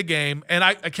kind of game, and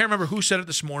I can't remember who said it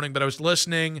this morning, but I was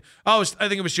listening. I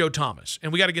think it was Joe Thomas,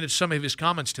 and we got to get into some of his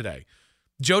comments today.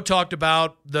 Joe talked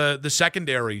about the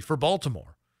secondary for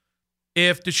Baltimore.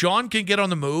 If Deshaun can get on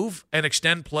the move and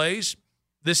extend plays,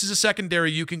 this is a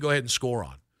secondary you can go ahead and score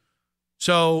on.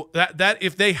 So that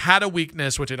if they had a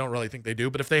weakness, which I don't really think they do,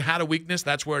 but if they had a weakness,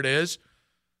 that's where it is.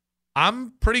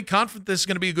 I'm pretty confident this is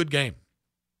going to be a good game.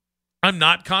 I'm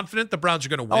not confident the Browns are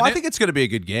going to win it. I think it's going to be a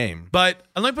good game. But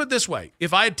let me put it this way.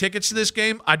 If I had tickets to this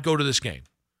game, I'd go to this game.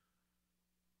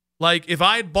 Like, if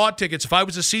I had bought tickets, if I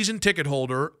was a season ticket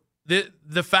holder,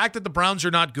 the fact that the Browns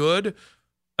are not good,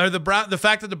 or the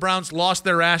fact that the Browns lost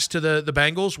their ass to the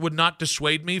Bengals would not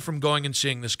dissuade me from going and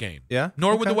seeing this game. Yeah?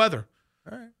 Nor would the weather.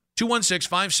 All right.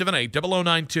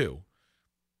 216-578-0092.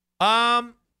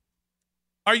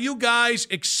 Are you guys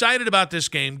excited about this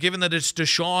game, given that it's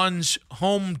Deshaun's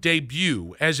home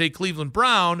debut as a Cleveland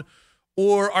Brown,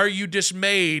 or are you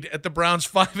dismayed at the Browns'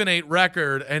 5-8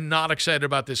 record and not excited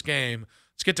about this game?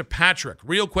 Let's get to Patrick.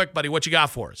 Real quick, buddy, what you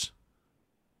got for us?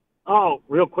 Oh,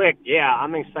 real quick, yeah,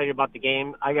 I'm excited about the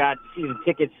game. I got season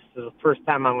tickets. This is the first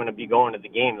time I'm going to be going to the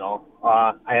game, though.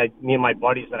 Me and my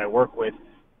buddies that I work with,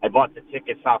 I bought the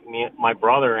tickets off my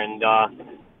brother, and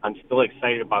I'm still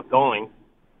excited about going.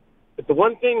 But the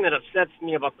one thing that upsets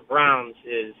me about the Browns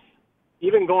is,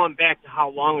 even going back to how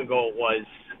long ago it was,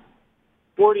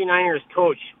 49ers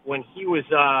coach, when he was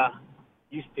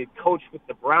used to coach with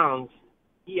the Browns,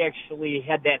 he actually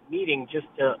had that meeting just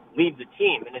to leave the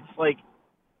team. And it's like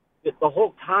the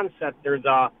whole concept, or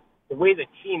the way the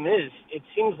team is, it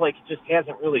seems like it just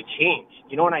hasn't really changed.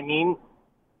 You know what I mean?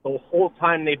 The whole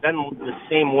time they've been the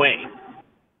same way.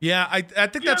 Yeah, I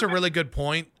think that's a really good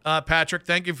point, Patrick.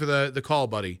 Thank you for the call,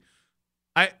 buddy.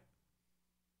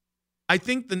 I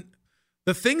think the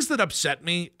things that upset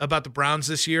me about the Browns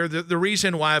this year, the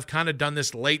reason why I've kind of done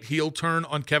this late heel turn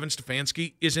on Kevin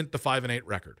Stefanski isn't the 5-8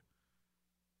 record.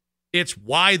 It's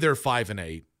why they're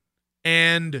 5-8.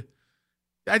 And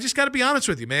I just got to be honest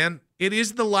with you, man. It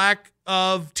is the lack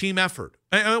of team effort.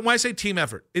 When I say team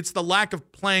effort, it's the lack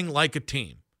of playing like a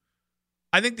team.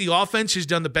 I think the offense has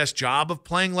done the best job of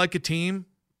playing like a team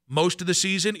most of the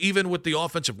season, even with the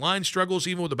offensive line struggles,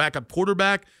 even with the backup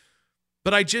quarterback.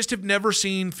 But I just have never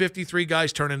seen 53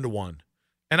 guys turn into one.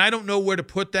 And I don't know where to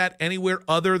put that anywhere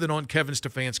other than on Kevin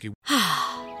Stefanski.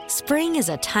 Spring is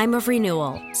a time of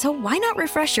renewal, so why not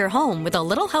refresh your home with a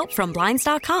little help from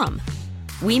Blinds.com?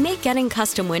 We make getting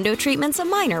custom window treatments a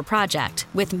minor project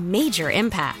with major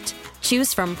impact.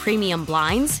 Choose from premium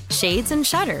blinds, shades, and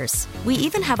shutters. We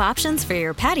even have options for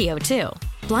your patio, too.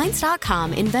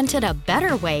 Blinds.com invented a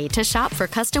better way to shop for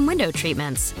custom window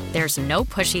treatments. There's no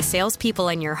pushy salespeople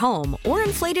in your home or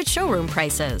inflated showroom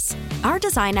prices. Our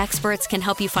design experts can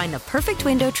help you find the perfect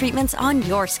window treatments on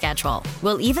your schedule.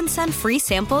 We'll even send free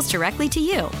samples directly to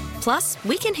you. Plus,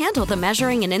 we can handle the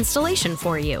measuring and installation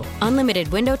for you. Unlimited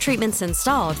window treatments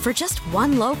installed for just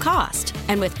one low cost.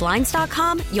 And with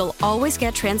Blinds.com, you'll always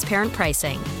get transparent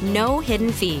pricing. No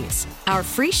hidden fees. Our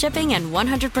free shipping and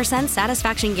 100%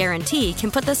 satisfaction guarantee can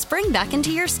put the spring back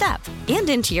into your step and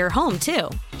into your home, too.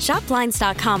 Shop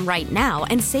Blinds.com right now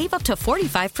and save up to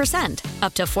 45%.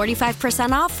 Up to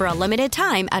 45% off for a limited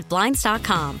time at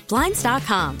Blinds.com.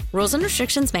 Blinds.com. Rules and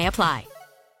restrictions may apply.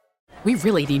 We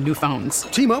really need new phones.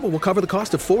 T-Mobile will cover the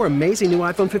cost of 4 amazing new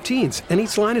iPhone 15s, and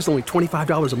each line is only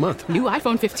 $25 a month. New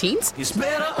iPhone 15s? It's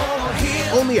better over here.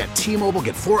 Only at T-Mobile,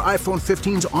 get 4 iPhone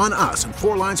 15s on us and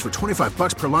 4 lines for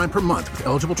 $25 per line per month with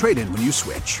eligible trade-in when you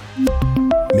switch.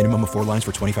 Minimum of 4 lines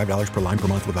for $25 per line per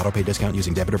month with autopay discount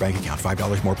using debit or bank account.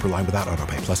 $5 more per line without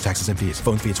autopay, plus taxes and fees.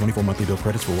 Phone fee at 24 monthly bill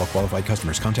credits for well-qualified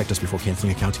customers. Contact us before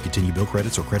canceling account to continue bill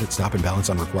credits or credit stop and balance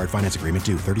on required finance agreement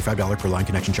due. $35 per line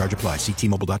connection charge applies. See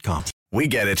T-Mobile.com. We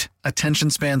get it. Attention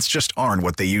spans just aren't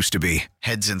what they used to be.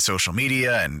 Heads in social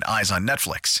media and eyes on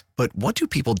Netflix. But what do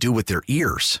people do with their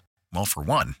ears? Well, for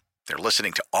one, they're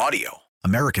listening to audio.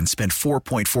 Americans spend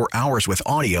 4.4 hours with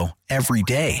audio every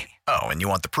day. Oh, and you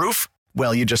want the proof?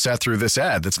 Well, you just sat through this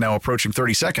ad that's now approaching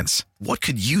 30 seconds. What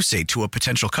could you say to a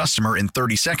potential customer in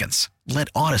 30 seconds? Let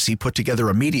Odyssey put together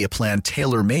a media plan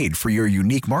tailor-made for your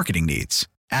unique marketing needs.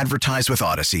 Advertise with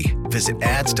Odyssey. Visit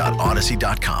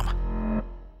ads.odyssey.com.